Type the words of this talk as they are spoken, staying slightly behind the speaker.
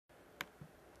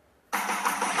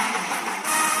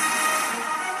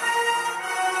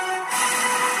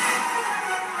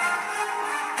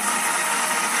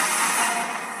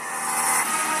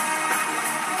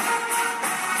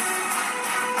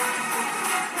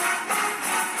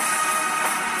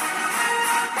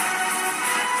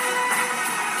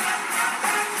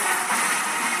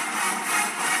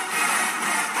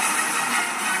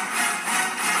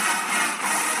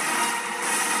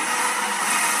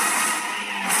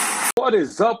What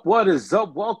is up? What is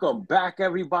up? Welcome back,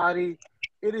 everybody.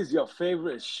 It is your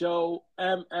favorite show,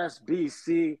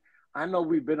 MSBC. I know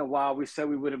we've been a while. We said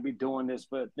we wouldn't be doing this,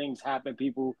 but things happen,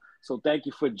 people. So thank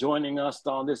you for joining us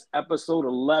on this episode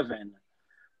 11.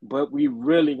 But we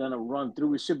really gonna run through.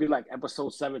 We should be like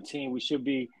episode 17. We should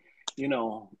be,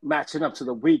 matching up to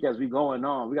the week as we going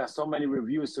on. We got so many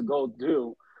reviews to go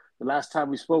through. The last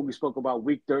time we spoke about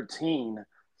week 13.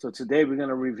 So today we're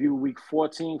gonna review week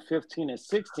 14, 15, and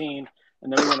 16,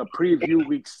 and then we're gonna preview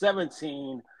week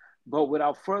 17. But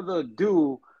without further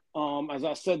ado, as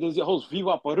I said, this is your host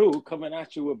Viva Peru coming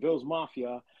at you with Bills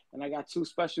Mafia, and I got two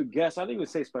special guests. I didn't even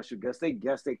say special guests;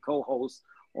 they co-host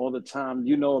all the time.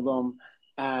 You know them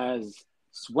as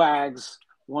Swags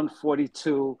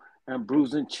 142 and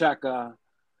Bruising Checker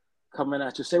coming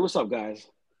at you. Say what's up, guys.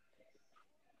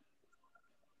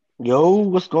 Yo,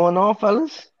 what's going on,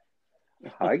 fellas?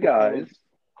 Hi guys,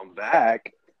 I'm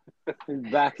back.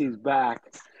 He's back.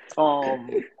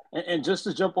 And just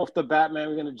to jump off the bat, man,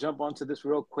 we're gonna jump onto this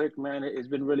real quick, man. It's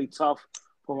been really tough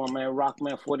for my man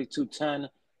Rockman 4210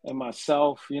 and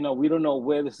myself. We don't know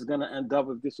where this is gonna end up,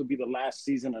 if this will be the last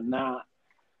season or not.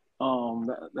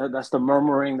 That's the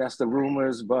murmuring, that's the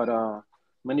rumors, but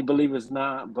many believe it's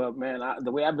not. But man,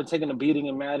 the way I've been taking a beating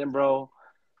in Madden, bro,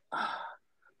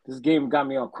 this game got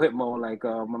me on quit mode, like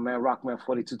my man Rockman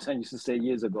 4210 used to say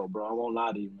years ago, bro. I won't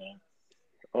lie to you, man.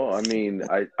 Oh, I mean,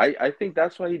 I think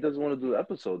that's why he doesn't want to do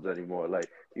episodes anymore. Like,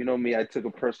 you know me, I took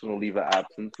a personal leave of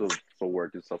absence for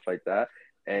work and stuff like that.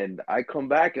 And I come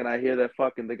back and I hear that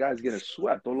fucking the guy's getting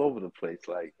swept all over the place.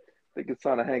 Like, I think it's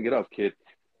time to hang it up, kid.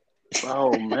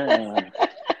 Oh man.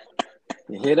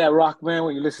 You hear that, Rockman,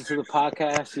 when you listen to the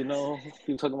podcast,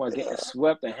 people talking about getting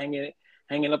swept and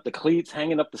hanging up the cleats,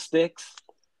 hanging up the sticks.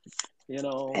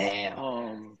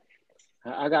 Damn.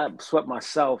 I got swept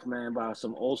myself, man, by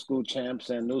some old school champs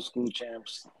and new school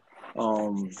champs.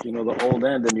 The old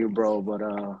and the new, bro. But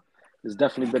it's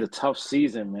definitely been a tough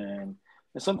season, man.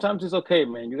 And sometimes it's okay,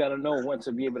 man. You got to know when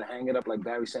to be able to hang it up like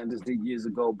Barry Sanders did years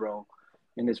ago, bro.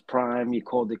 In his prime, he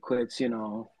called it quits.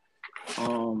 And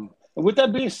with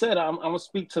that being said, I'm going to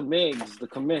speak to Miggs, the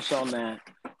commish, on that,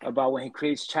 about when he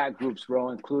creates chat groups,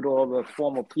 bro, include all the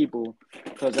former people.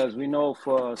 Because as we know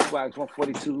for Swags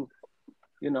 142,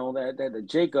 that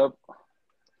Jacob,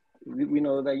 we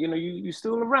know that, you're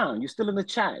still around. You're still in the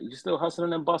chat. You're still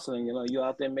hustling and bustling. You're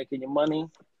out there making your money.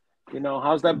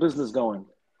 How's that business going?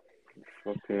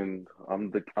 Fucking,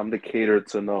 I'm the caterer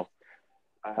to know.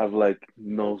 I have like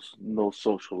no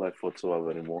social life whatsoever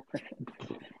anymore.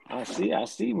 I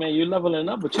see, man. You're leveling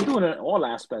up, but you're doing it in all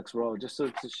aspects, bro. Just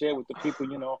to share with the people,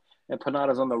 and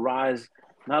Panada's on the rise.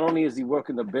 Not only is he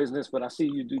working the business, but I see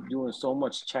you doing so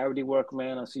much charity work,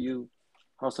 man. I see you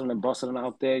hustling and bustling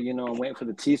out there, I'm waiting for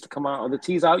the tees to come out. Are the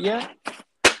tees out yet?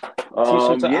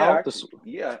 T-shirts are Yeah, out. actually,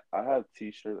 yeah, I have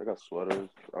t-shirts, I got sweaters.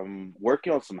 I'm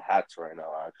working on some hats right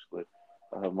now, actually.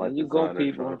 I have my There you go, designer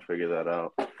people. trying to figure that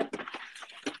out.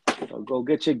 So go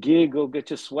get your gig, go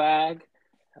get your swag.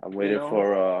 I'm waiting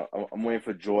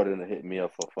for Jordan to hit me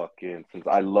up for fucking, since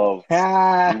I love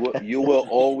you will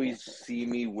always see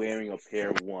me wearing a pair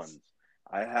of ones.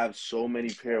 I have so many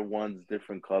pair of ones,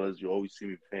 different colors. You always see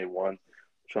me pair one.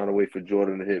 Trying to wait for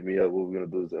Jordan to hit me up. What we're gonna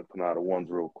do is open out of ones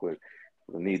real quick.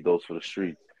 We need those for the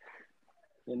streets.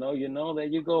 There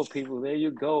you go, people. There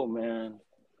you go, man.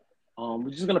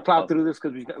 We're just gonna plow through this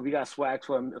because we got swag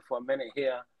for a minute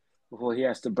here before he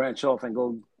has to branch off and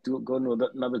go do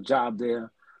another job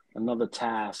there, another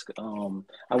task.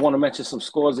 I want to mention some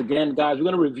scores again, guys. We're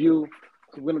gonna review.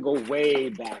 We're gonna go way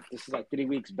back. This is like 3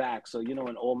 weeks back, so in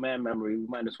old man memory, we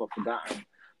might as well forgotten.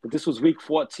 But this was week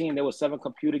 14. There were 7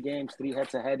 computer games, 3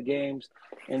 head-to-head games.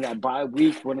 In that bye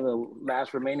week, one of the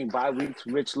last remaining bye weeks,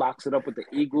 Rich locks it up with the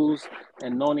Eagles,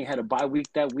 and Noni had a bye week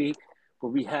that week. But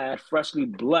we had Freshly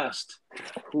Blessed,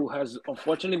 who has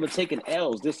unfortunately been taking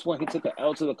L's. This one, he took an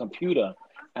L to the computer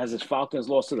as his Falcons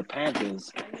lost to the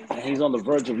Panthers, and he's on the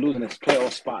verge of losing his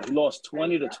playoff spot. He lost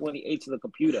 20-28 to the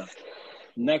computer.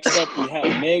 Next up, we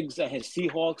had Miggs and his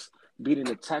Seahawks beating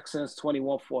the Texans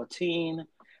 21-14.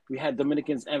 We had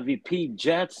Dominican's MVP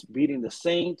Jets beating the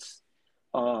Saints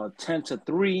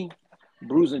 10-3.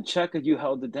 Bruising Checker, you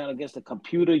held it down against the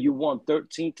computer. You won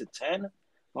 13-10.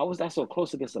 Why was that so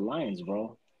close against the Lions,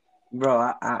 bro?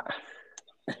 Bro, I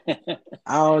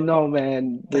don't know,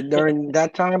 man. During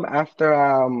that time, after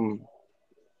I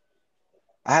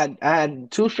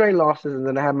had 2 straight losses, and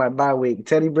then I had my bye week.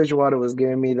 Teddy Bridgewater was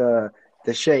giving me the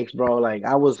shakes, bro. Like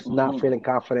I was not feeling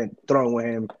confident throwing with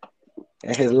him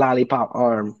and his lollipop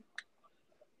arm.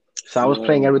 So I was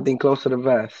playing everything close to the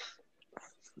vest.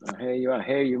 I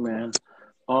hear you, man.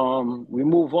 We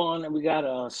move on, and we got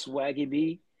Swaggy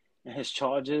B. and his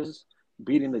Chargers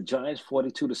beating the Giants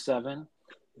 42-7.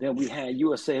 Then we had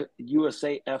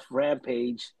USAF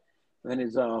Rampage and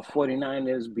his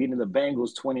 49ers beating the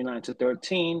Bengals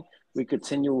 29-13. We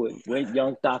continue with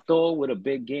Young Tato with a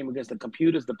big game against the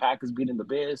Computers. The Packers beating the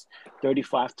Bears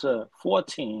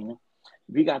 35-14.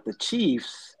 We got the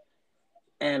Chiefs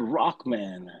and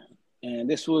Rockman. And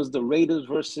this was the Raiders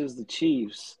versus the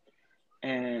Chiefs.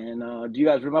 And do you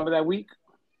guys remember that week?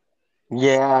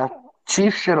 Yeah,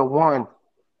 Chiefs should have won.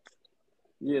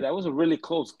 Yeah, that was a really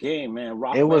close game, man.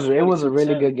 Rockman, it was a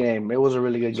really good game. It was a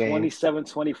really good game.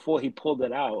 27-24, he pulled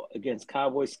it out against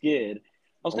Cowboy Skid.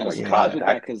 I was kind of surprised with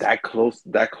that because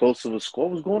that close of a score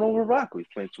was going over Rock. He's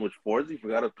playing too much forwards. He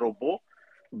forgot to throw ball.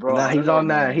 Bro, nah, he's on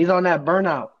that. He's on that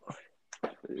burnout.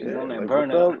 He's on that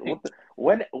burnout.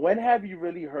 When have you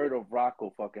really heard of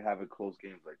Rocco fucking having close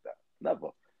games like that? Never.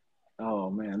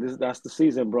 Oh man, that's the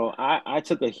season, bro. I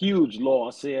took a huge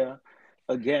loss here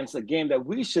against a game that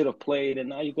we should have played, and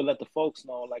now you can let the folks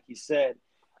know. Like he said,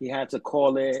 he had to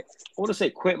call it. I want to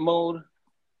say quit mode.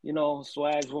 You know,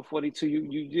 Swags 142.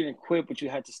 You didn't quit, but you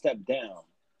had to step down.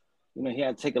 You know, he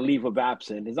had to take a leave of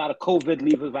absence. It's not a COVID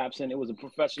leave of absence. It was a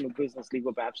professional business leave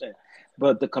of absence.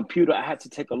 But the computer, I had to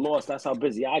take a loss. That's how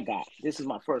busy I got. This is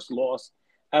my first loss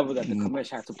ever that the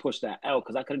commission had to push that out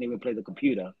because I couldn't even play the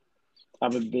computer.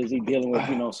 I've been busy dealing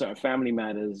with, certain family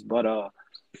matters. But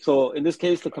so in this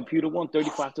case, the computer won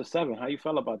 35-7. How you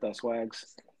felt about that, Swags?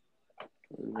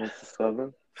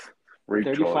 7.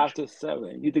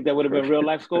 35-7. You think that would have been real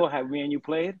life score had me and you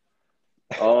played?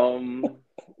 Nah,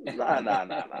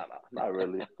 not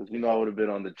really. Because I would have been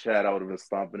on the chat. I would have been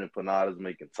stomping in panadas,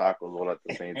 making tacos all at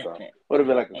the same time. Would have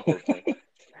been like a close game.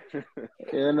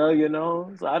 you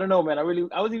know. So I don't know, man. I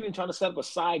was even trying to set up a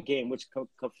side game, which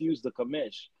confused the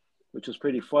commish, which was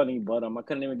pretty funny. But I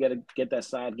couldn't even get that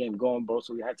side game going, bro.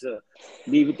 So we had to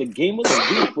leave it. The game of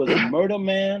the week was Murder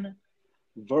Man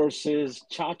versus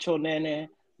Chacho Nene.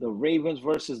 The Ravens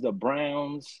versus the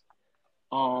Browns.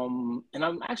 And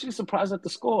I'm actually surprised at the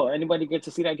score. Anybody get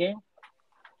to see that game?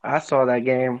 I saw that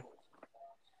game.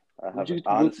 Would you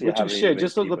share?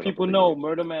 Just so the people know,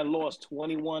 Murder Man lost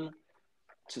 21-7.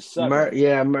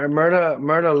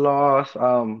 Murder lost.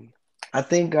 I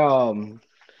think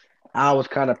I was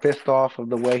kind of pissed off of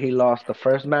the way he lost the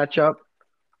first matchup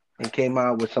and came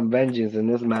out with some vengeance in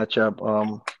this matchup.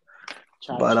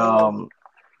 But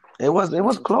it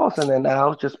was close, and then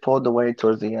Al just pulled away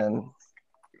towards the end.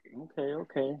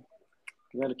 Okay.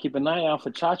 You got to keep an eye out for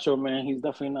Chacho, man. He's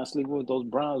definitely not sleeping with those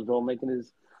Browns, bro.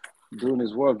 Doing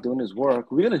his work.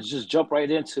 We're gonna just jump right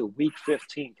into Week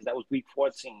 15 because that was Week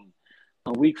 14.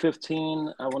 On Week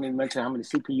 15, I won't even mention how many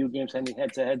CPU games, how many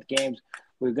head-to-head games.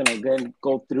 We're gonna again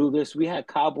go through this. We had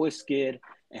Cowboy Skid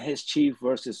and his Chief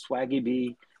versus Swaggy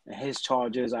B and his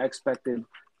Chargers. I expected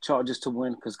Chargers to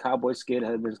win because Cowboy Skid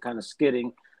had been kind of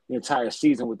skidding the entire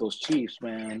season with those Chiefs,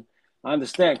 man. I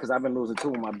understand because I've been losing 2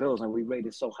 of my Bills and we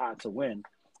rated so high to win.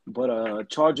 But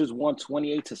Chargers won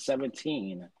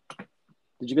 28-17.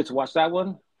 Did you get to watch that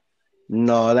one?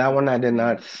 No, that one I did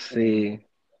not see.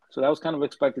 So that was kind of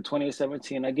expected,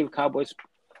 28-17. I give Cowboys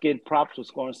Skid props for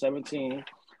scoring 17.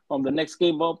 The next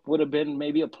game up would have been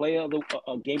maybe a game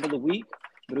of the week,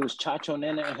 but it was Chacho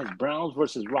Nene and his Browns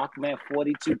versus Rockman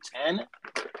 42-10.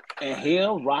 And here,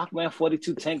 Rockman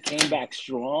 42-10 came back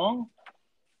strong.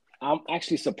 I'm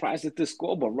actually surprised at this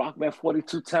score, but Rockman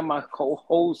 42-10, my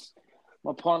co-host,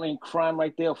 my partner in crime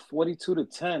right there,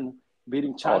 42-10,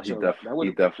 beating Chacho.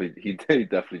 He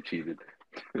definitely cheated.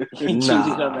 He cheated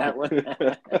on that one.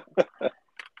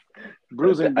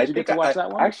 Bruising, did you get to watch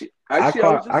that one? Actually, I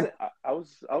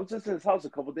was just in his house a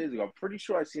couple days ago. I'm pretty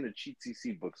sure I seen a cheat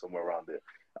CC book somewhere around there.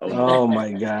 Oh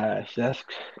my gosh, I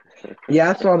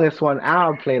saw this one.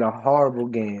 Al played a horrible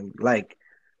game. Like,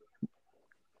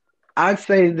 I'd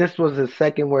say this was his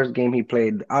second worst game he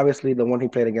played. Obviously, the one he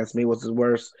played against me was his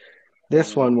worst.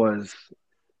 This one was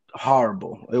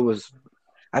horrible.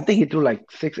 I think he threw like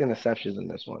 6 interceptions in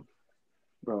this one.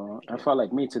 Bro, I felt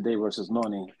like me today versus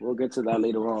Noni. We'll get to that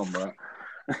later on, bro.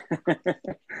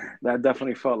 That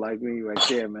definitely felt like me right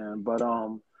there, man. But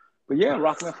yeah,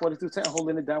 Rockman 42-10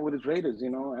 holding it down with his Raiders,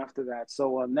 after that.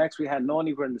 So next we had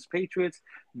Noni versus Patriots,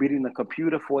 beating the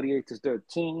computer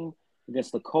 48-13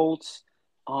 against the Colts.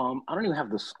 I don't even have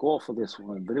the score for this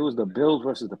one, but it was the Bills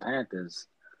versus the Panthers.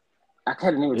 I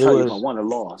can't even tell you if I won or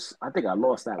lost. I think I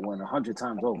lost that one 100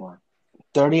 times over.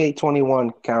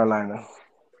 38-21 Carolina.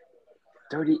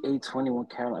 38-21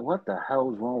 Carolina. What the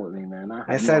hell is wrong with me, man?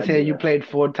 It says here you played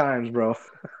 4 times, bro.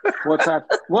 4 times.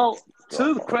 Well,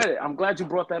 to the credit, I'm glad you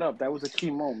brought that up. That was a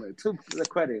key moment. To the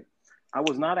credit, I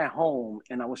was not at home,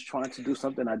 and I was trying to do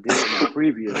something I did in my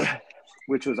previous.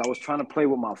 which was I was trying to play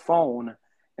with my phone,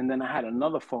 and then I had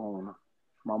another phone,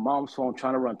 my mom's phone,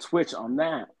 trying to run Twitch on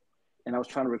that, and I was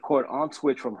trying to record on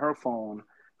Twitch from her phone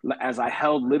as I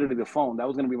held literally the phone. That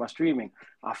was going to be my streaming.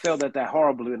 I failed at that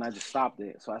horribly, and I just stopped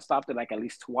it. So I stopped it like at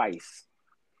least twice.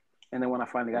 And then when I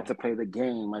finally got to play the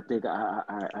game, I think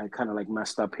I kind of like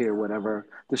messed up here, whatever.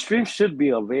 The stream should be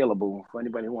available for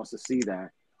anybody who wants to see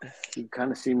that. You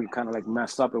kind of see me kind of like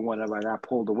messed up and whatever. I got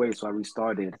pulled away, so I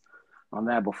restarted on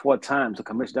that before time. So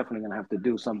commission definitely going to have to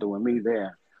do something with me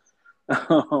there.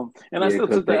 And I still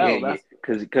took the L.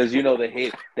 Because you know the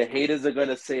haters are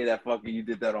gonna say that fucking you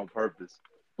did that on purpose.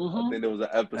 I think there was an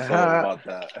episode about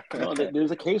that. No,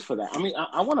 there's a case for that. I mean,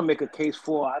 I want to make a case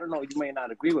for. I don't know. You may not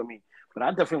agree with me, but I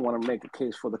definitely want to make a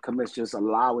case for the commission just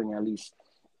allowing at least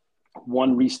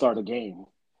one restart a game.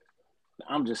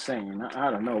 I'm just saying. I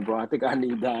don't know, bro. I think I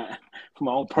need that for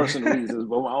my own personal reasons,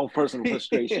 but my own personal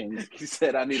frustrations. He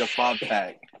said, "I need a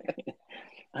 5-pack."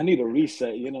 I need a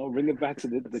reset, bring it back to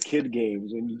the kid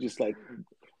games when you just like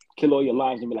kill all your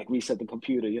lives and be like reset the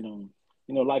computer,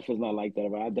 life is not like that,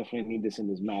 but I definitely need this in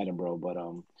this Madden, bro. But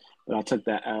I took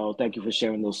that L. Thank you for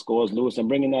sharing those scores, Lewis, and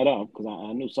bringing that up because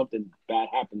I knew something bad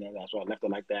happened there. That's why I left it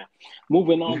like that.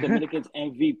 Moving on, Dominican's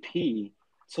MVP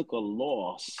took a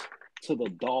loss to the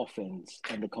Dolphins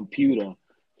and the computer.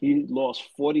 He lost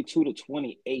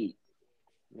 42-28. He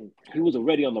was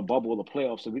already on the bubble of the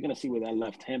playoffs, so we're gonna see where that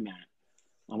left him at.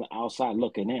 On the outside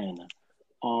looking in.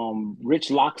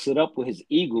 Rich locks it up with his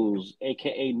Eagles,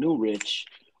 a.k.a. New Rich,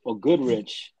 or Good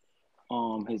Rich.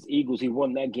 His Eagles, he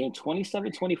won that game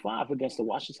 27-25 against the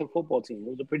Washington football team.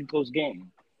 It was a pretty close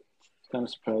game. Kind of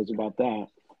surprised about that.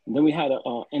 And then we had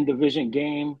an in-division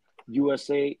game,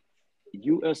 USAFX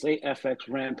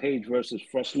Rampage versus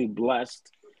Freshly Blessed.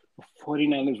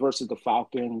 49ers versus the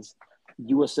Falcons.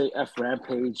 USAF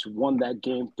Rampage won that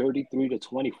game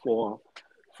 33-24.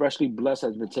 Freshly Blessed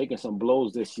has been taking some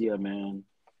blows this year, man.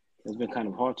 It's been kind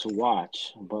of hard to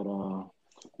watch, but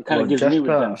it kind of gives me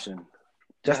redemption.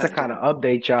 Just to kind of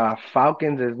update y'all,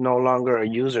 Falcons is no longer a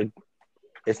user.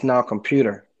 It's now a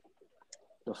computer.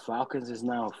 The Falcons is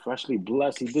now Freshly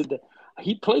Blessed.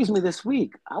 He plays me this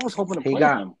week. I was hoping to play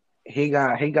him. He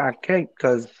got kicked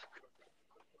because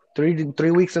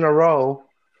three weeks in a row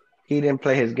he didn't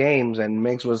play his games, and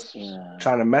Mix was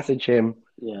trying to message him.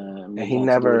 Yeah, and he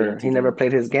never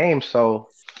played his game, so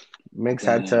Mix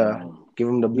had to give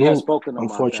him the boot.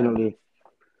 Unfortunately,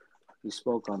 we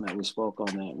spoke on that. We spoke on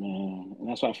that, man, and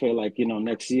that's why I feel like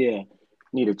next year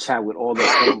need to chat with all the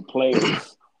same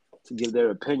players to give their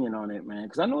opinion on it, man.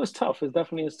 Because I know it's tough. It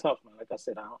definitely is tough, man. Like I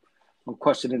said, I'm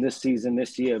questioning this season,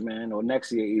 this year, man, or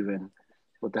next year even.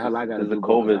 What the hell I got to do?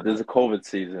 There's a COVID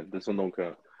season. This one don't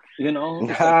count. It's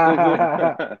like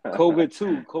COVID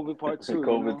 2, COVID part 2.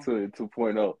 COVID 2,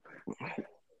 2.0.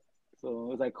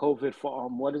 So it's like COVID for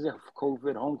what is it?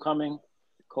 COVID homecoming.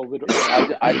 COVID.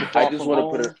 I just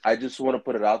want to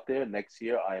put it out there. Next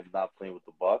year, I am not playing with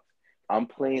the Bucs. I'm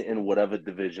playing in whatever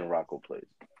division Rocco plays.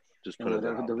 Just put it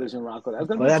out. Division Rocco. That's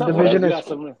gonna be tough.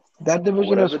 That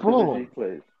division is full.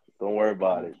 Don't worry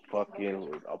about it.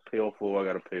 Fucking, I'll pay off for what I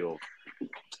gotta pay off.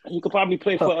 You could probably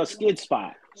play for a Skid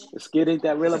spot. The Skid ain't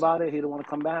that real about it. He don't want to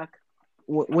come back.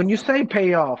 When you say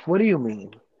pay off, what do you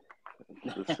mean?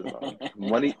 Listen,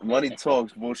 money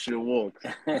talks, bullshit walks.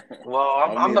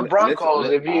 Well, I'm the Broncos.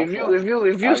 If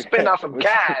you spend out some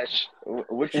cash,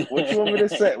 what you want me to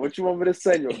say? What you want me to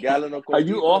send you? A gallon of Are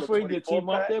you offering your team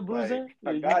up there, Bruiser?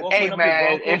 Hey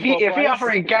man, if he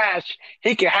offering cash,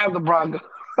 he can have the Broncos.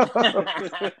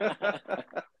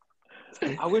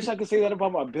 I wish I could say that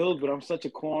about my Bills, but I'm such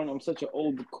an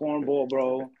old cornball,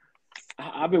 bro.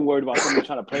 I've been worried about somebody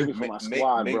trying to play me for my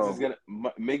squad, bro.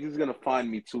 Miggs is gonna find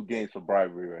me 2 games for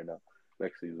bribery right now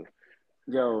next season.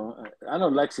 Yo, I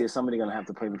know Lexi is somebody gonna have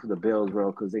to play me for the Bills,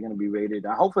 bro, because they're gonna be rated.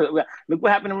 Hopefully, look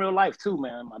what happened in real life too,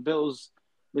 man. My Bills,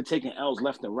 they're taking L's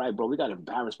left and right, bro. We got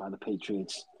embarrassed by the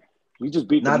Patriots. We just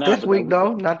beat them. Not this week,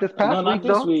 though. Not this past week, not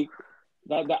this week.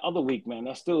 That other week, man.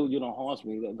 That still, haunts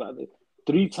me.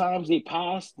 3 times they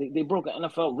passed. They broke an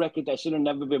NFL record that should have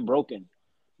never been broken.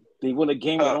 They won a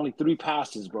game with only 3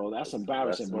 passes, bro. That's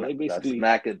embarrassing, bro. They basically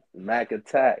Mac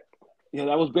attack. Yeah,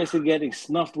 that was basically getting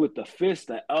snuffed with the fist,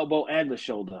 the elbow, and the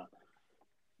shoulder.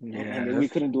 Yeah, and we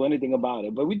couldn't do anything about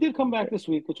it. But we did come back this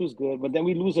week, which was good. But then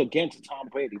we lose again to Tom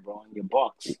Brady, bro, and your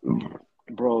Bucs.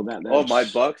 Bro, my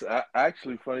Bucs.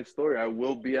 Actually, funny story. I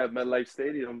will be at MetLife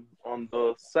Stadium on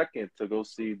the 2nd to go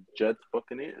see Jets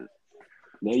Buccaneers.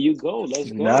 There you go.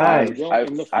 Let's go. Nice.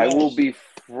 I will be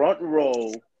front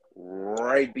row,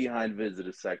 right behind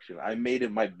visitor section. I made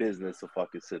it my business to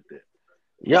fucking sit there.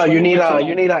 Yo, you need a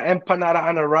empanada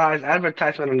on the rise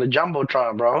advertisement on the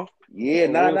jumbotron, bro. Yeah,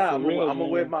 For nah, real, nah. for I'm real, gonna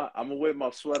wear man. my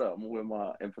sweater. I'm gonna wear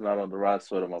my Empanada on the Ride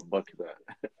sweater, my bucket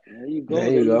hat. There you There go. There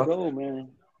you you go. go, man.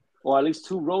 Or at least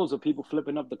 2 rows of people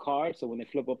flipping up the card. So when they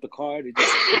flip up the card, it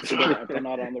just puts together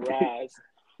Empanada on the Rise.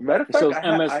 Matter of It fact, shows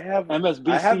I have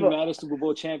MSBC a Matter Super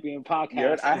Bowl champion yeah.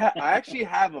 podcast. I actually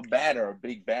have a banner, a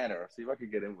big banner. See if I can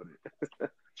get in with it.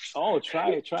 Oh, try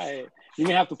it. You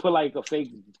may have to put like a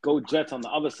fake Go Jets on the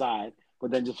other side,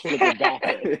 but then just flip it back.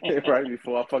 Right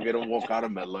before I fucking walk out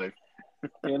of MetLife.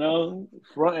 You know,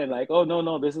 front and like, oh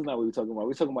no, this is not what we're talking about.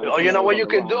 We're talking about Oh, you know Empanadas what on you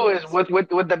the could do is Rise.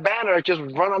 with the banner, just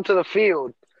run onto the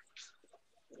field.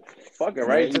 Fuck it,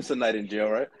 right? Just a night in jail,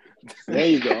 right? There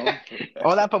you go.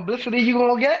 All that publicity you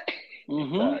gonna get,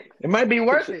 Mm-hmm. it might be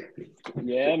worth it.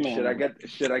 Yeah, man.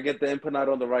 Should I get the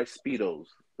Empanada on the right Speedos?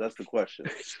 That's the question.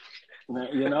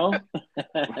 You know?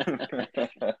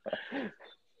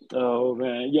 Oh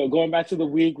man. Yo, going back to the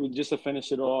week, just to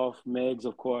finish it off, Megs,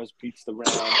 of course, beats the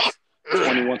Rams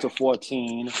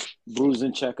 21-14.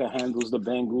 Bruising Checker handles the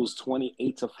Bengals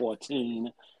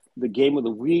 28-14. The game of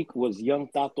the week was Young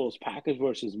Tato's Packers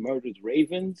versus Murder's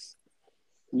Ravens.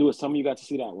 Lewis, tell me you got to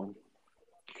see that one.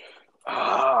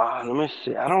 Let me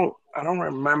see. I don't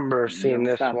remember seeing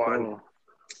this one.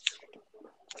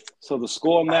 So the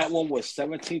score on that one was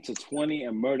 17-20,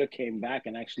 and Murder came back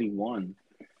and actually won.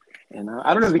 And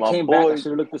I don't know if he came back. I should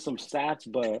have looked at some stats,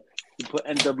 but he put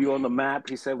NW on the map.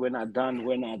 He said, "We're not done.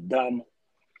 We're not done.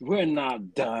 We're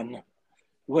not done.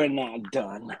 We're not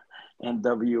done."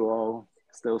 NWO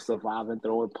still surviving,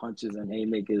 throwing punches and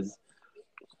haymakers.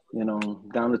 You know,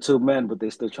 down to 2 men, but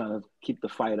they're still trying to keep the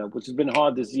fight up, which has been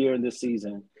hard this year and this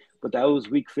season. But that was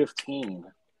week 15.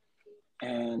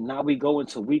 And now we go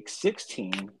into week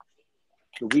 16,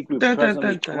 the week we're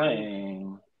presently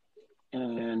playing.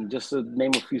 And just to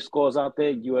name a few scores out there,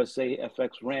 USA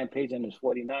FX Rampage and his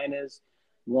 49ers,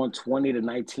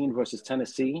 120-19 versus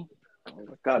Tennessee. Oh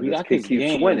my God, this kid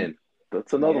keeps winning.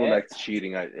 That's another one that's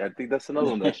cheating. I think that's another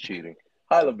one that's cheating.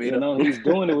 Hi, Labita. You know, he's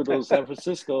doing it with those San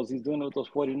Franciscos. He's doing it with those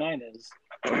 49ers.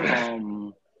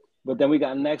 But then we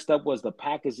got next up was the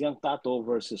Packers Young Tato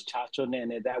versus Chacho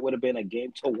Nene. That would have been a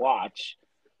game to watch.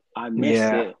 I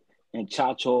missed it. And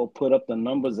Chacho put up the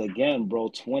numbers again, bro,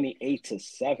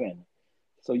 28-7.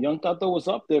 So Young Tato was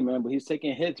up there, man, but he's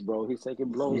taking hits, bro. He's taking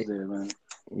blows there, man.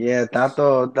 Yeah,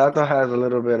 Tato has a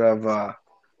little bit of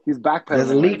he's backpedaling.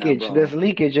 There's leakage. Right now, there's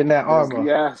leakage in that armor.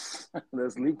 Yes,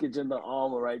 there's leakage in the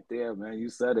armor right there, man. You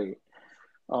said it.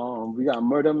 We got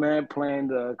Murder Man playing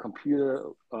the computer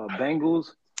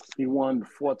Bengals. He won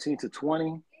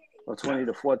 14-20 or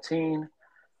 20-14.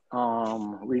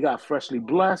 We got Freshly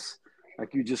Blessed,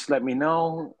 like you just let me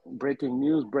know. Breaking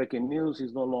news.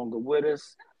 He's no longer with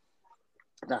us.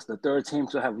 That's the third team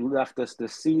to have left us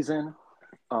this season.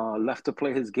 Left to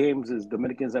play his games is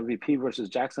Dominicans MVP versus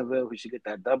Jacksonville. He should get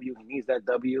that W. He needs that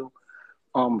W.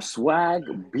 Swag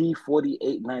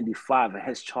B4895 and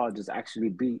his Chargers actually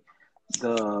beat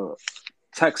the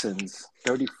Texans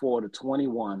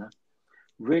 34-21.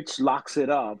 Rich locks it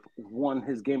up, won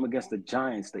his game against the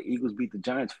Giants. The Eagles beat the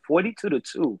Giants 42-2.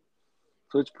 So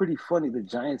it's pretty funny. The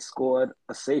Giants scored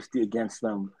a safety against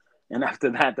them. And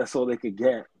after that, that's all they could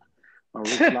get.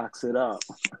 Rich locks it up.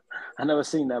 I never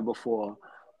seen that before.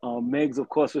 Megs, of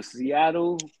course, with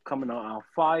Seattle coming on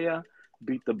fire.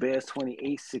 Beat the Bears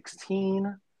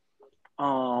 28-16.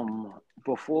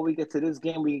 Before we get to this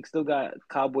game, we still got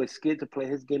Cowboy Skid to play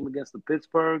his game against the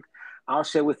Pittsburgh. I'll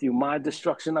share with you my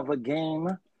destruction of a game,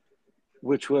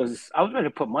 which was I was ready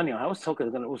to put money on. I was talk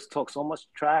so much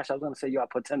trash. I was gonna say, yo, I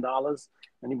put $10.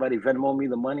 Anybody Venmo me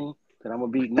the money that I'm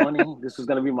gonna beat money. This was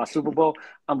gonna be my Super Bowl.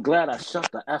 I'm glad I shut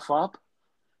the F up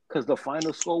because the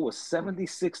final score was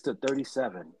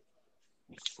 76-37.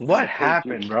 What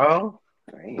happened, bro?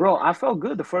 Bro, I felt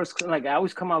good the first. Like I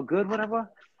always come out good, whatever.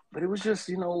 But it was just,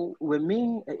 you know, with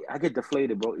me, I get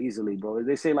deflated, bro, easily, bro.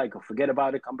 They say, like, forget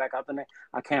about it, come back out the net.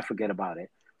 I can't forget about it.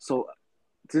 So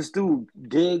this dude,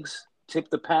 Diggs,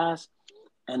 tipped the pass,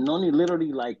 and Noni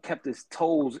literally, like, kept his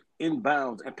toes in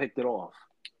bounds and picked it off.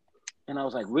 And I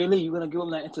was like, really? You're going to give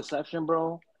him that interception,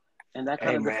 bro? And that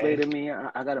kind of deflated me.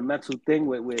 I got a mental thing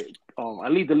with I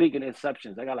lead the league in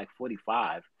interceptions. I got, like,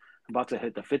 45. I'm about to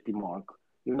hit the 50 mark.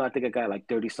 Even though I think I got, like,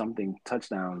 30-something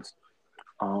touchdowns.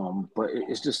 But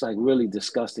it's just like really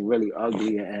disgusting, really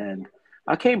ugly. And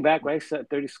I came back, right?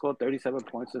 Scored 37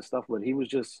 points and stuff, but he was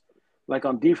just like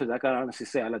on defense. I can honestly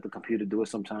say I let the computer do it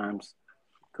sometimes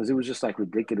because it was just like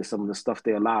ridiculous, some of the stuff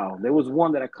they allow. There was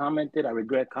one that I commented. I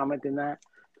regret commenting that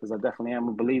because I definitely am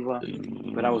a believer.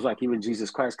 But I was like, even Jesus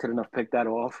Christ couldn't have picked that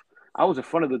off. I was in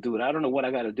front of the dude. I don't know what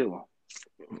I got to do.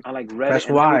 I like read it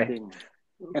and everything.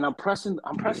 and I'm pressing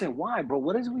Y, bro.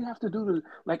 What is it we have to do to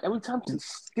like every time to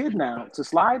skid now to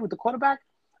slide with the quarterback?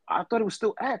 I thought it was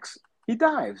still X. He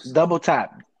dives. Double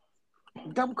tap.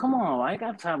 Double, come on, I ain't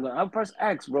got time to. I'll press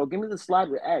X, bro. Give me the slide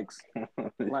with X.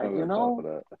 Like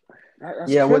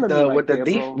that's Yeah, killing me right there,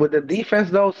 bro. with the defense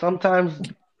though, sometimes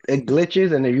it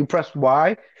glitches, and if you press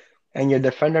Y and your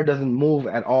defender doesn't move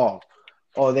at all,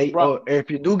 Bro, or if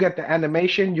you do get the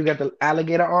animation, you get the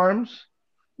alligator arms.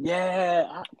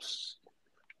 yeah,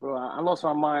 bro. I lost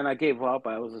my mind. I gave up.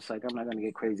 I was just like, I'm not gonna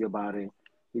get crazy about it.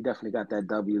 He definitely got that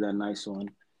W, that nice one.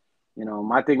 You know,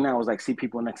 my thing now is like see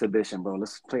people in exhibition, bro.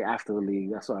 Let's play after the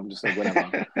league. That's why I'm just like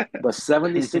whatever. But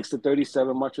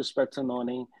 76-37, much respect to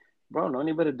Noni. Bro,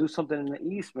 Noni better do something in the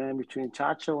East, man, between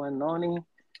Chacho and Noni.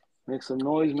 Make some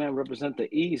noise, man. Represent the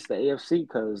East, the AFC,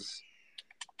 because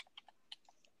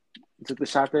you took the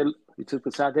shot there. You took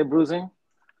the shot there, bruising.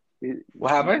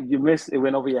 What happened? You missed. It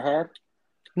went over your head.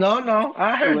 No,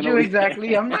 I It heard went you over.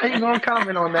 exactly. I'm not even gonna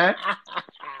comment on that.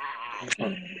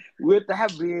 With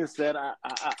that being said, I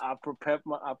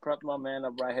prepped my man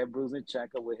up right here, bruising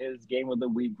Checker, with his game of the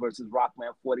week versus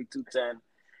Rockman 42-10.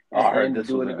 I heard this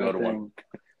was a good one.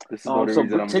 This is the only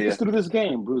reason I'm take here. us through this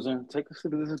game, Bruiser. Take us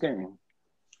through this game.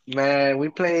 Man, we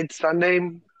played Sunday.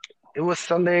 It was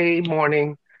Sunday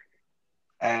morning,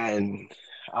 and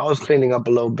I was cleaning up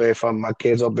a little bit from my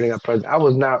kids opening up presents. I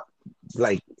was not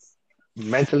like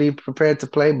mentally prepared to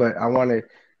play, but I wanted.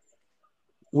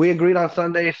 We agreed on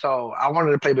Sunday, so I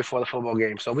wanted to play before the football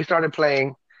game. So we started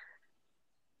playing.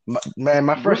 Man,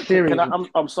 my first series.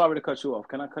 I'm sorry to cut you off.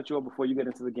 Can I cut you off before you get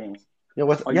into the game? You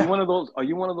know, Are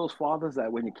you one of those fathers that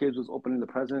when your kids was opening the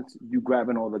presents, you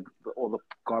grabbing all the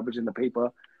garbage in the paper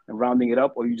and rounding it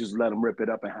up, or you just let them rip it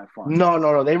up and have fun?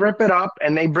 No. They rip it up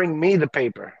and they bring me the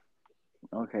paper.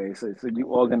 Okay, so you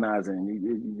organizing.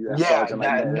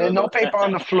 There's no paper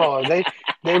on the floor. They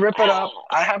rip it up.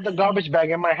 I have the garbage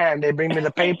bag in my hand. They bring me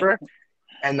the paper,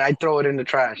 and I throw it in the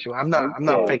trash. I'm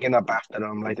not picking up after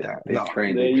them like that. They No.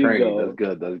 trained. There you Go.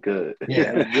 go. That's good.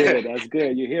 Yeah. That's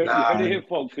good. You heard it here,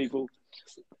 folks, people.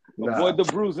 Avoid the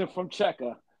bruising from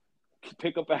Checker.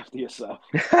 Pick up after yourself.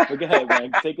 But go ahead,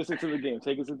 man. Take us into the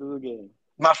game.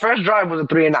 My first drive was a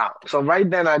 3-and-out. So right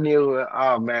then I knew,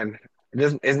 oh man,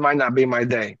 this might not be my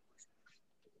day.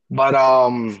 But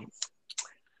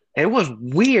it was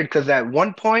weird because at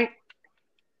one point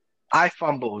I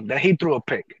fumbled, then he threw a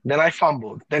pick. Then I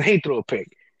fumbled, then he threw a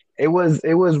pick. It was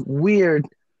weird.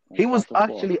 He was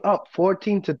actually up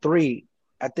 14-3,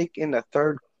 I think, in the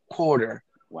third quarter.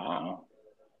 Wow.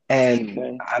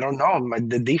 And I don't know,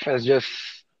 the defense just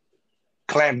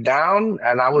clamped down,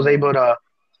 and I was able to.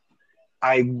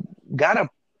 I got a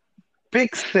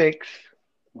pick six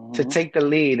to take the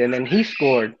lead, and then he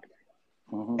scored.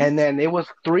 And then it was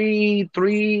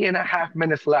 3.5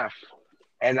 minutes left,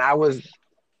 and I was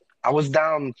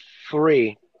down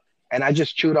 3, and I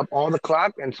just chewed up all the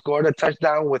clock and scored a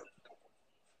touchdown with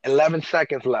 11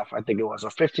 seconds left, I think it was,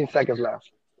 or 15 seconds left.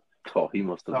 Oh, he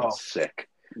must have been sick.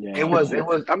 Yeah. It was.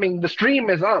 I mean, the stream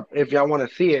is up if y'all want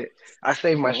to see it. I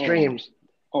saved my streams.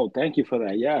 Oh, thank you for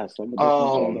that. Yes.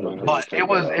 But it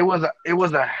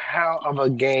was a hell of a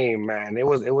game, man. It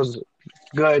was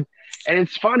good, and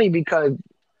it's funny because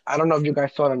I don't know if you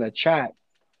guys saw it in the chat.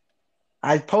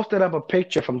 I posted up a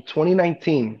picture from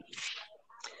 2019.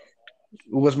 It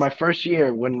was my first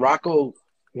year when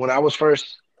I was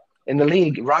first in the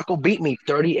league. Rocco beat me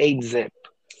 38-zip.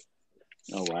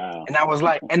 Oh wow! And I was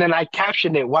like, and then I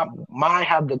captioned it.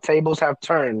 The tables have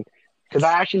turned, because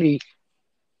I actually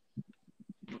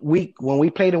when we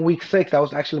played in week 6, that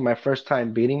was actually my first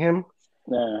time beating him.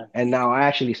 Yeah. And now I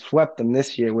actually swept him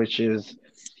this year, which is,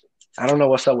 I don't know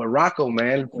what's up with Rocco,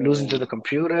 man. Losing to the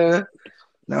computer.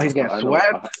 Now he's getting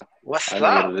swept. What's up?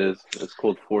 I know what it is. It's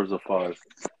called Forza 5.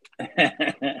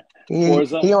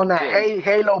 He on that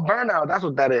Halo burnout. That's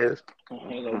what that is.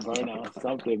 Halo burnout,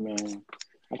 something, man.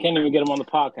 I can't even get him on the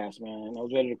podcast, man. I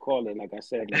was ready to call it. Like I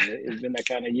said, man, it's been that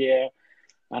kind of year.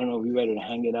 I don't know if we're ready to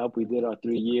hang it up. We did our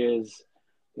 3 years.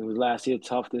 It was last year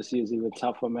tough. This year's even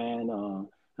tougher, man.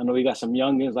 I know we got some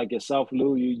youngins like yourself,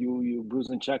 Lou. You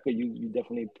bruising Checker. You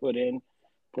definitely put in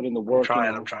the work.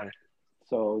 I'm trying.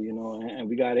 So and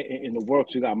we got it in the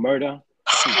works. We got Murder.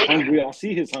 He's hungry. I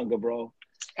see his hunger, bro.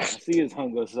 I see his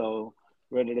hunger. So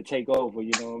ready to take over.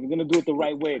 We're gonna do it the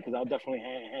right way, because I'll definitely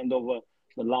hand over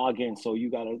the login. So you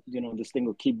gotta, this thing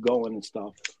will keep going and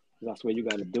stuff. That's where you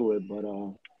gotta do it.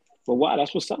 But wow,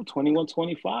 that's what's up.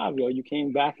 21-25, yo. You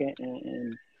came back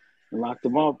and locked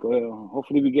them up.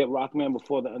 Hopefully we get Rockman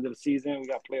before the end of the season. We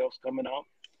got playoffs coming up,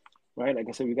 right? Like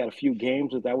I said, we got a few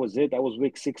games, but that was it. That was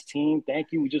week 16. Thank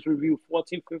you. We just reviewed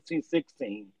 14, 15,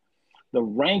 16. The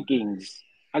rankings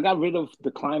I got rid of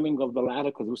the climbing of the ladder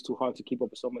because it was too hard to keep up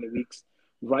for so many weeks.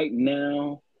 Right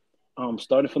now,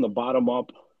 starting from the bottom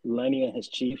up, Lenny and his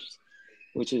Chiefs,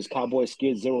 which is Cowboy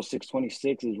Skid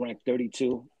 0626, is ranked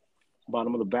 32,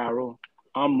 bottom of the barrel.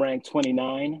 I'm ranked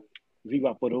 29,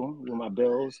 Viva Peru, with my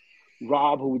Bills.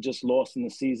 Rob, who we just lost in the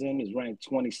season, is ranked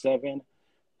 27.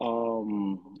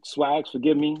 Swags,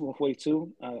 forgive me,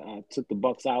 142. I took the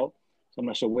Bucks out, so I'm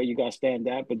not sure where you guys stand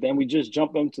at. But then we just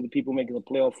jump into the people making the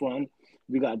playoff run.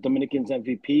 We got Dominican's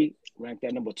MVP, ranked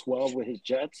at number 12 with his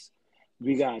Jets.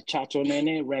 We got Chacho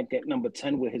Nene, ranked at number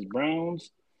 10 with his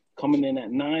Browns. Coming in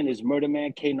at 9 is Murder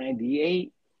Man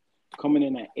K98. Coming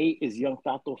in at 8 is Young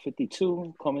Tato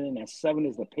 52. Coming in at 7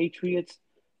 is the Patriots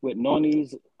with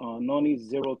Noni's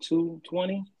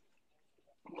 0220.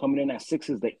 Coming in at 6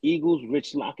 is the Eagles.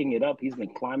 Rich locking it up. He's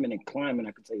been climbing and climbing,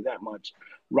 I can tell you that much.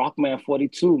 Rockman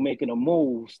 42 making a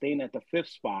move, staying at the 5th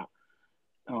spot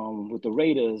with the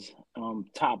Raiders.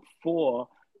 Top 4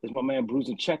 is my man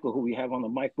Bruiser Checker, who we have on the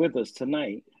mic with us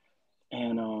tonight.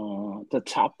 And the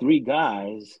top 3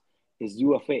 guys is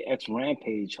UFA X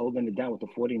Rampage holding it down with the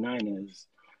 49ers.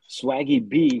 Swaggy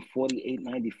B,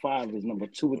 48.95 is number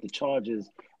 2 with the Chargers.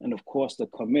 And, of course, the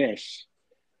Commish,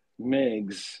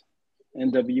 Miggs,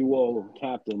 NWO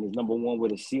captain, is number 1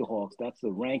 with the Seahawks. That's the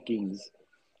rankings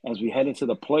as we head into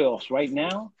the playoffs. Right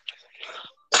now,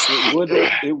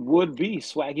 it would be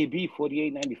Swaggy B,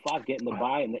 48.95, getting the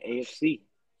bye in the AFC.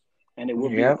 And it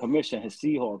would be the Commission, his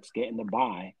Seahawks, getting the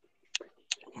bye.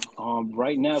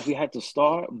 Right now, if we had to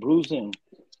start bruising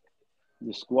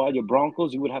your squad, your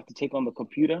Broncos, you would have to take on the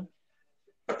computer.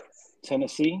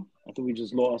 Tennessee, I think we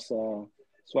just lost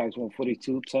Swags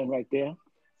 142-10 right there.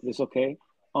 But it's okay.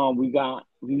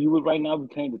 You would right now be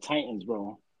playing the Titans,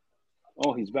 bro.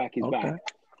 Oh, he's back. He's back.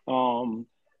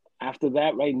 After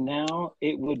that, right now,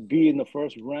 it would be in the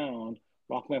first round,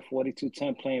 Rockman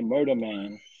 42-10 playing Murder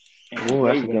Man. Oh,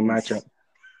 that's a good matchup.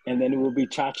 And then it will be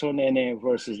Chacho Nene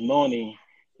versus Noni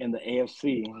in the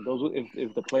AFC. Those,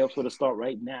 if the playoffs were to start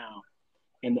right now.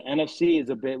 In the NFC is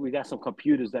a bit. We got some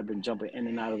computers that have been jumping in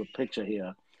and out of the picture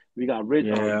here. We got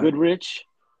Goodrich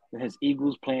and his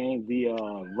Eagles playing the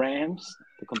Rams,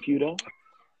 the computer.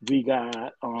 We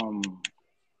got oh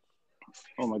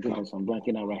my goodness, I'm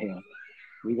blanking out right here.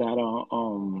 We got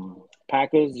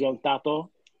Packers, Young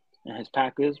Tato and his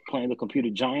Packers playing the computer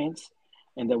Giants.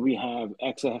 And then we have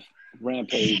XF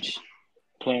Rampage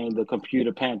playing the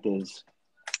computer Panthers.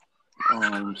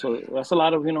 So that's a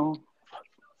lot of,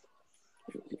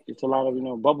 it's a lot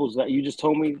of, bubbles that you just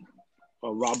told me.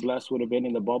 Rob Bless would have been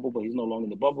in the bubble, but he's no longer in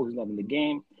the bubble. He's not in the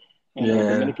game. And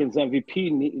Dominican's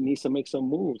MVP needs to make some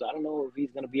moves. I don't know if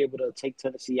he's going to be able to take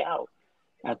Tennessee out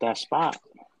at that spot.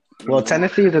 Well,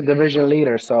 Tennessee is a division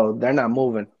leader, so they're not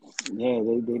moving. Yeah,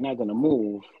 they're not going to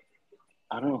move.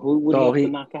 I don't know who would he have to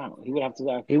knock out. He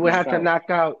would have to knock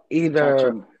out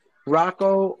either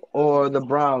Rocco or the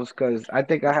Browns, because I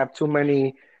think I have too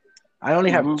many. I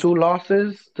only have 2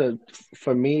 losses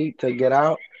for me to get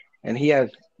out, and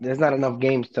there's not enough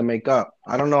games to make up.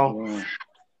 I don't know. Yeah.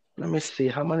 Let me see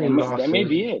how many losses. That may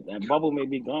be it. That bubble may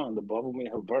be gone. The bubble may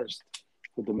have burst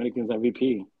with Dominican's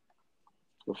MVP.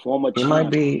 The former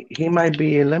champ. He might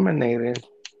be eliminated.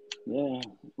 Yeah,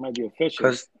 it might be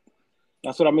official.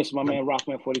 That's what I missed. My man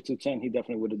Rockman 42-10. He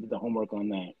definitely would have did the homework on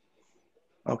that.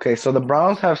 Okay, so the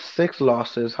Browns have 6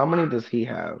 losses. How many does he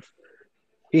have?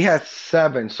 He has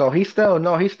 7. So he's still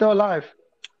alive. He's still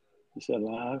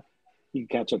alive. He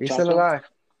can catch up. He's still alive.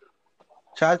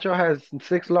 Chacho has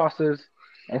 6 losses,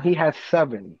 and he has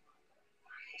 7.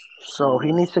 So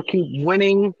he needs to keep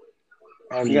winning.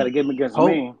 And you got to get him against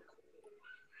me.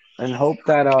 And hope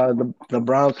that the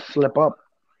Browns slip up.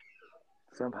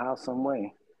 Somehow, some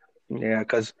way. Yeah,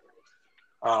 because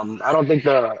I don't think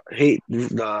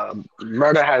the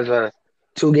Murder has a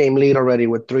 2-game lead already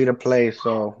with 3 to play,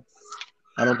 so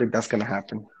I don't think that's gonna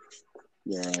happen.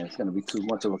 Yeah, it's gonna be too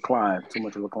much of a climb.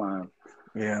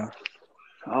 Yeah.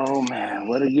 Oh man,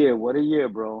 what a year,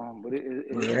 bro! But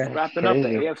it's wrapping up. The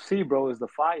AFC, bro, is the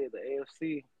fire. The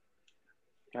AFC.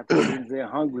 Captain teams there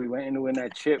hungry, waiting to win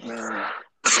that chip, man.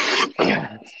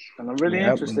 And I'm really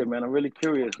interested, man. I'm really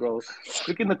curious, bro.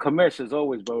 Speaking of commish, as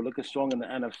always, bro, looking strong in the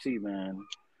NFC, man.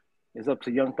 It's up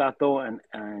to Young Tato and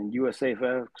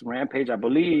USAF Rampage. I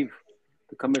believe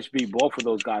the commish beat both of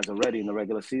those guys already in the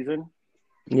regular season.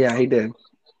 Yeah, he did.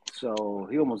 So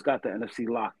he almost got the NFC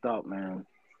locked up, man.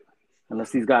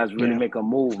 Unless these guys really make a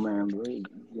move, man.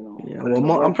 Yeah,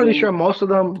 well, I'm pretty sure most of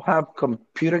them have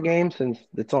computer games since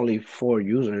it's only 4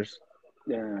 users.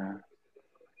 Yeah.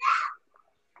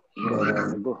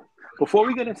 Before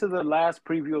we get into the last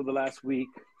preview of the last week,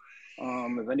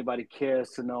 if anybody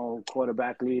cares to know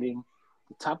quarterback leading,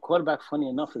 The top quarterback, funny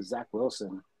enough, is Zach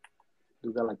Wilson.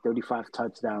 He got like 35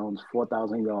 touchdowns,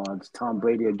 4,000 yards. Tom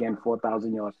Brady, again,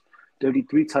 4,000 yards,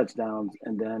 33 touchdowns.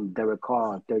 And then Derek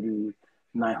Carr,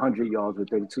 3,900 yards with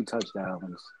 32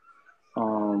 touchdowns.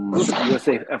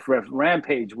 USAF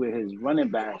Rampage with his running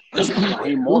back,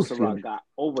 Raheem Mostert, got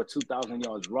over 2,000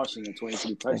 yards rushing and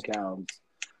 23 touchdowns.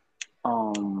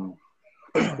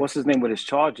 What's his name with his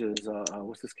Chargers?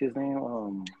 What's this kid's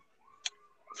name?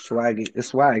 Swaggy. It's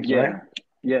Swags, yeah, right?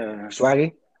 Yeah.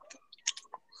 Swaggy?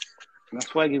 Not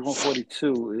Swaggy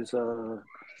 142 is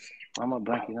why am I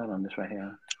blanking out on this right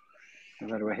here? I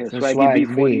got it right here. Swaggy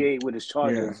B48 with his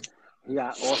Chargers. Yeah. He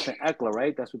got Austin Eckler,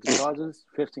 right? That's what the Chargers.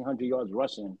 1,500 yards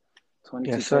rushing,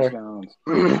 22 touchdowns.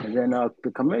 And then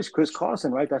the commish, Chris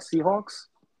Carson, right? That's Seahawks.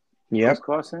 Yeah. Chris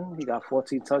Carson. He got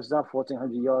 14 touchdowns,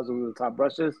 1,400 yards over the top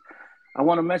rushes. I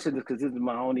want to mention this because this is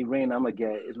my only ring I'm gonna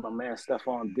get. Is my man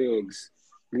Stephon Diggs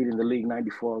leading the league,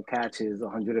 94 catches,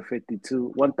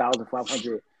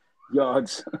 1,500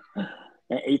 yards,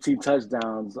 and 18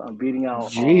 touchdowns. Beating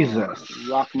out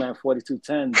Rockman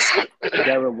 4210,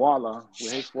 Darren Waller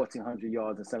with his 1,400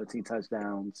 yards and 17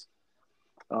 touchdowns.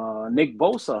 Nick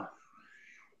Bosa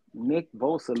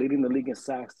leading the league in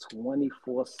sacks,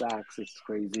 24 sacks. It's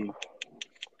crazy.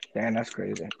 Damn, that's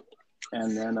crazy.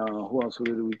 And then who else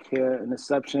do we care?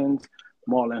 Interceptions.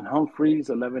 Marlon Humphreys,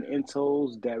 11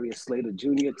 intos. Darius Slater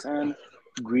Jr., 10.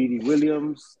 Greedy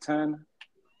Williams, 10.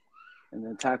 And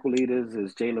then tackle leaders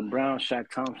is Jaylen Brown, Shaq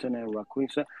Thompson, and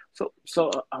Raquisha. So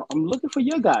I'm looking for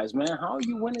you guys, man. How are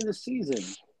you winning this season?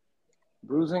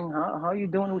 Bruising, how are you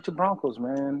doing with your Broncos,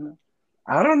 man?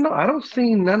 I don't know. I don't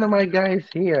see none of my guys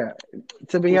here,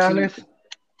 to be honest.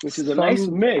 Which is a nice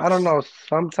mix. I don't know.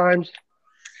 Sometimes,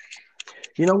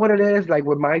 you know what it is? Like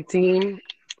with my team,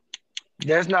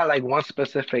 there's not like one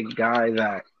specific guy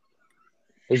that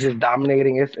is just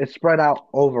dominating. It's spread out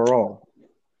overall.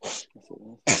 That's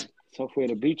a tough way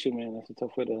to beat you, man. That's a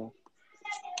tough way to.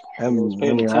 I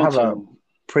have a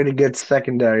pretty good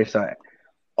secondary side.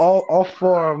 All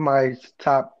four of my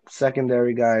top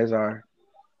secondary guys are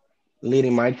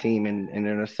leading my team in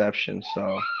interceptions.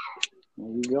 So there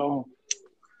you go.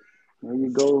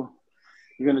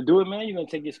 You're gonna do it, man. You're gonna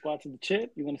take your spot to the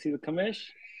chip. You're gonna see the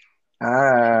commish.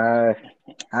 I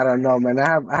don't know, man.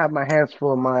 I have my hands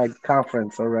full of my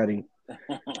conference already.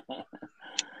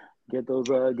 Get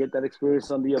that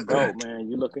experience under your belt, man.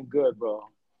 You're looking good, bro.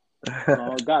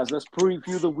 Guys, let's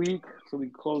preview the week so we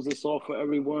close this off for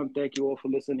everyone. Thank you all for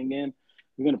listening in.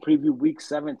 We're going to preview week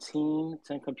 17,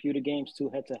 10 computer games, 2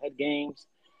 head-to-head games.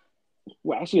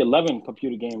 Well, actually 11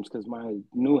 computer games because my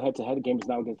new head-to-head game is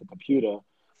now against the computer.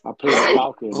 I play the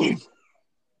Falcons.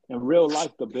 In real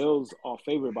life, the Bills are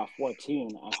favored by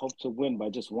 14. I hope to win by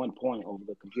just 1 point over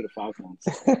the computer Falcons.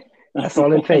 That's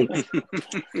all it takes.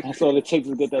 That's all it takes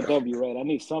to get that W, right? I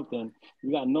need something.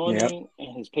 We got Noni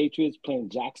and his Patriots playing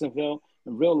Jacksonville.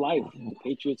 In real life, the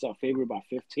Patriots are favored by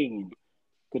 15.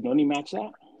 Could Noni match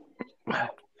that?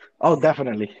 Oh,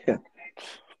 definitely.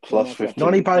 Plus 15.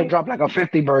 Noni probably dropped like a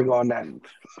 50 burger on that.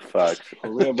 Facts.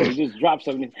 For real, bro. He just dropped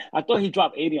 70. I thought he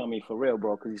dropped 80 on me for real,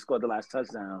 bro, because he scored the last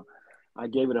touchdown. I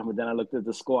gave it him, but then I looked at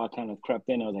the score. I kind of crept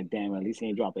in. I was like, damn, at least he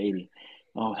ain't dropped 80.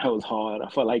 Oh, that was hard. I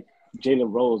felt like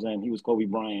Jalen Rose and he was Kobe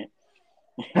Bryant.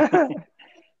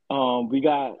 We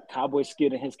got Cowboy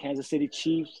Skid and his Kansas City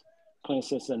Chiefs playing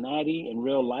Cincinnati. In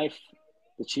real life,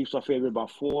 the Chiefs are favored by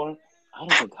 4. I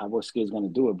don't think Cowboy Skid is going to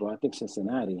do it, bro. I think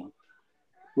Cincinnati.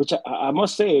 Which I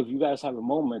must say, if you guys have a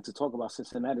moment to talk about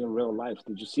Cincinnati in real life,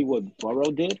 did you see what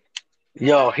Burrow did?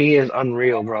 Yo, he is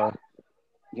unreal, bro.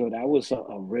 Yo, that was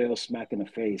a real smack in the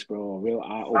face, bro. A real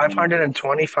eye-opener.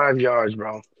 525 yards,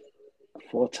 bro.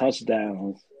 4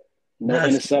 touchdowns. No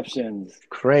interceptions.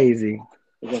 Crazy.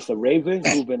 Against the Ravens,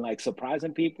 who've been like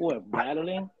surprising people and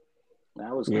battling.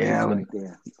 That was crazy right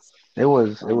there. It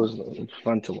was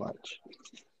fun to watch.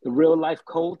 The real life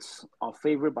Colts are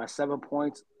favored by 7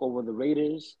 points over the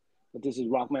Raiders. But this is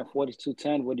Rockman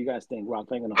 4210. What do you guys think?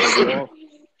 Rockman gonna hold it off?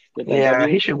 Yeah,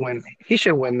 he should win. He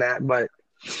should win that, but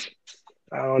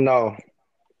I don't know.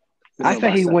 I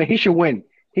think he should win.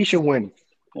 He should win.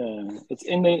 It's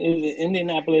in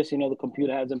Indianapolis. You know, the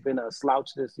computer hasn't been a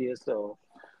slouch this year. So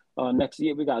next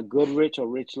year we got Goodrich or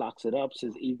Rich locks it up.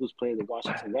 Says Eagles play the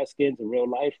Washington Redskins in real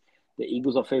life. The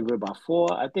Eagles are favored by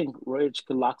 4. I think Rich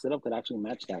locks it up could actually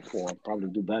match that 4. Probably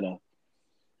do better.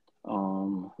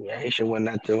 Yeah, he should win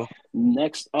that too.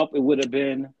 Next up, it would have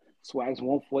been Swags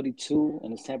 142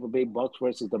 and the Tampa Bay Bucks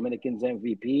versus Dominicans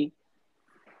MVP.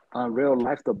 Real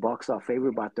life, the Bucks are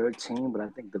favored by 13, but I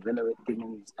think the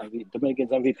Dominicans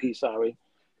MVP,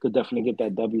 could definitely get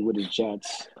that W with his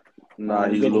Jets. Nah,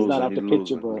 he's losing. Not out the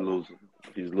picture, but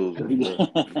He's losing. He's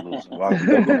losing.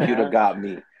 The computer got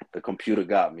me. The computer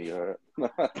got me. Right?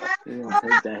 He's gonna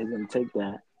take that. He's gonna take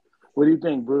that. What do you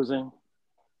think, Bruising?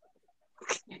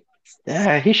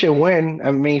 Yeah, he should win.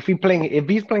 I mean, if he's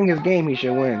playing his game, he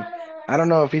should win. I don't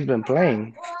know if he's been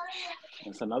playing.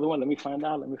 That's another one. Let me find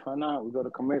out. We go to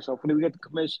commission. Hopefully, we get the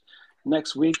commission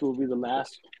next week. Will be the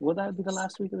last. Will that be the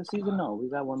last week of the season? No, we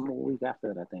got one more week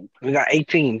after that. I think we got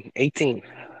 18.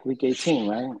 Week 18,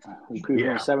 right? We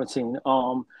previewing 17.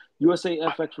 USA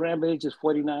FX Rampage is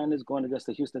 49ers going against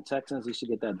the Houston Texans. He should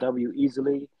get that W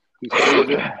easily. He's favored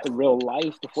in real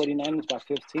life, the 49ers by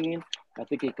 15. I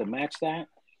think he could match that.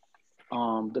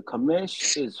 The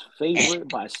commish is favored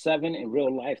by 7 in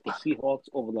real life. The Seahawks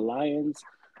over the Lions.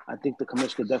 I think the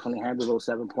commish could definitely handle those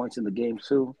 7 points in the game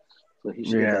too. So he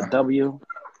should get that W.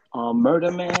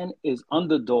 Murder Man is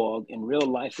underdog in real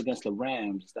life against the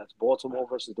Rams. That's Baltimore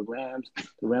versus the Rams.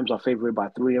 The Rams are favored by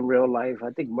 3 in real life. I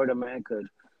think Murder Man could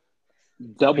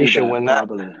double that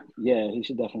probably. That. Yeah, he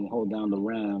should definitely hold down the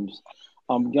Rams.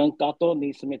 Young Tato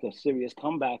needs to make a serious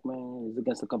comeback, man. He's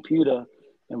against the computer.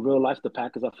 In real life, the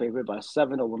Packers are favored by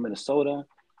 7 over Minnesota.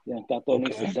 Young Tato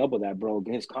needs to double that, bro.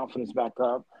 Get his confidence back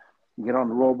up. Get on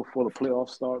the road before the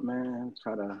playoffs start, man.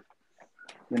 Try to,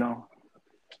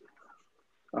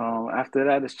 after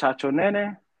that is Chacho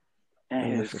Nene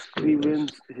and his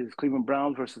Cleveland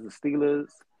Browns versus the Steelers.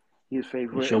 He's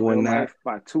favored in real life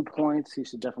by 2 points. He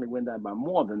should definitely win that by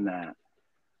more than that.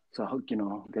 So,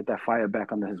 get that fire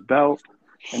back under his belt.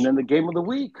 And then the game of the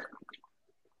week.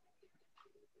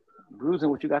 Bruising,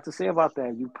 what you got to say about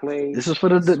that? You play. This is for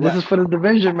the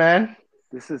division, man.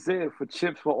 This is it for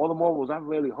chips for all the mobiles. I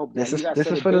really hope that. This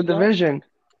is for the division.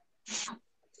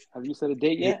 Have you set a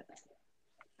date yet?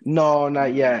 No,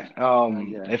 not yet.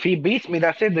 If he beats me,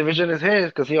 that's it. Division is his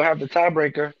because he'll have the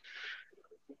tiebreaker.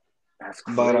 That's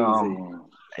crazy.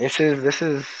 But this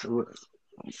is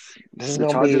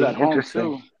gonna be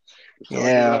interesting.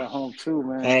 At home too,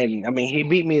 man. And I mean, he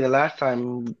beat me the last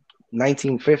time,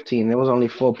 19-15. It was only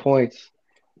 4 points.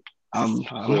 I'm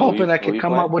hoping I can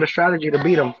come up with a strategy to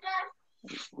beat him.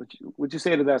 Would you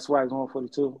say to that Swags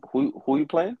 142? Who you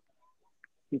playing?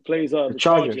 He plays the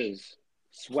Chargers.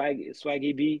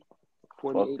 Swaggy B,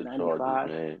 48.95.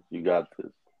 Man, you got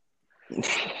this.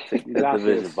 You got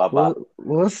this.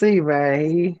 We'll see,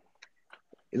 man.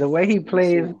 The way he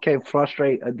plays can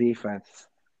frustrate a defense.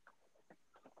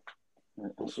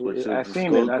 I've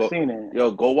seen it.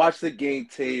 Yo, go watch the game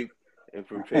tape and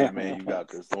prepare, man. You got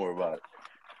this. Don't worry about it.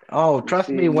 Oh, trust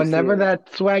me. Whenever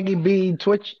that Swaggy B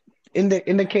Twitch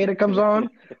indicator comes on,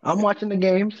 I'm watching the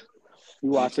games. You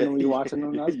watching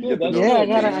them? That's good.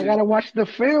 I gotta watch the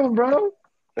film, bro.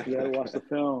 You gotta watch the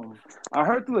film. I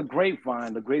heard through the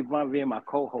grapevine being my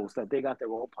co-host, that they got their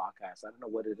own podcast. I don't know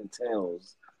what it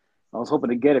entails. I was hoping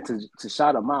to get it to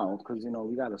shout them out because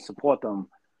we gotta support them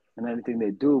and anything they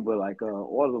do. But like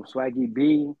all of them, Swaggy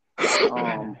B,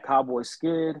 Cowboy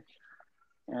Skid,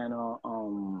 and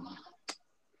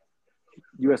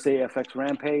USA FX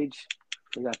Rampage.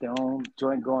 They got their own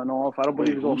joint going off. I don't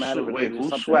believe it's gonna matter.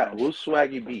 Who's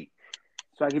Swaggy B?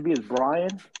 Swaggy B is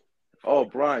Brian. Oh,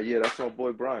 Brian. Yeah, that's my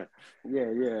boy Brian. Yeah.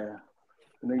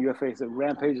 And then UFA said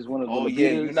Rampage is one of the. Oh yeah,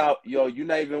 you're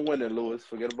not even winning, Lewis.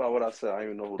 Forget about what I said. I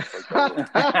don't even know who the fuck that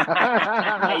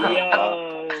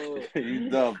was. You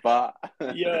dumb, Bob.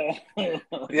 Yeah,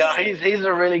 he's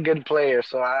a really good player.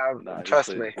 So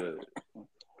trust me. Good.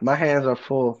 My hands are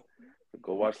full.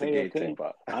 Go watch the game tape,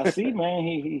 Bob. I see, man.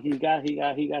 He got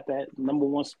that number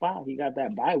 1 spot. He got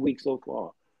that bye week so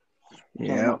far.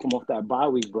 Yeah, come off that bye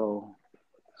week, bro.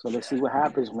 So let's see what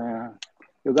happens, man.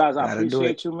 You guys, I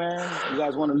appreciate you, man. You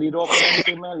guys want to lead off with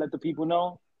anything, man? Let the people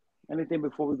know anything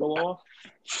before we go off.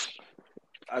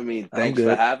 I mean, thanks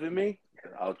for having me.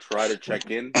 I'll try to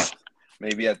check in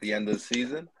maybe at the end of the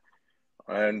season.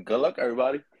 And good luck,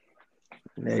 everybody.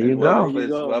 There you go.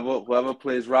 Whoever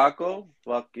plays Rocco,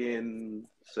 fucking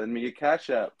send me your Cash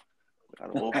App.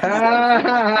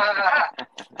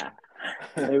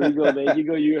 There we go. There you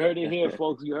go. You heard it here,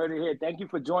 folks. You heard it here. Thank you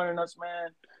for joining us,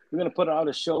 man. We're going to put out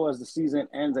a show as the season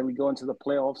ends and we go into the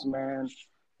playoffs, man.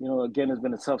 Again, it's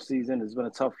been a tough season. It's been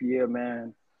a tough year,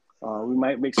 man. We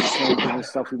might make some changes and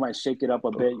stuff. We might shake it up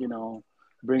a bit,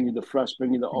 bring you the fresh,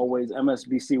 bring you the always.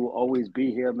 MSBC will always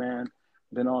be here, man.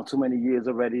 Been on too many years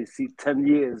already. See, 10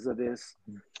 years of this,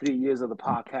 3 years of the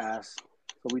podcast.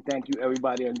 So we thank you,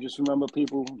 everybody. And just remember,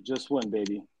 people, just win,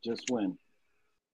 baby. Just win.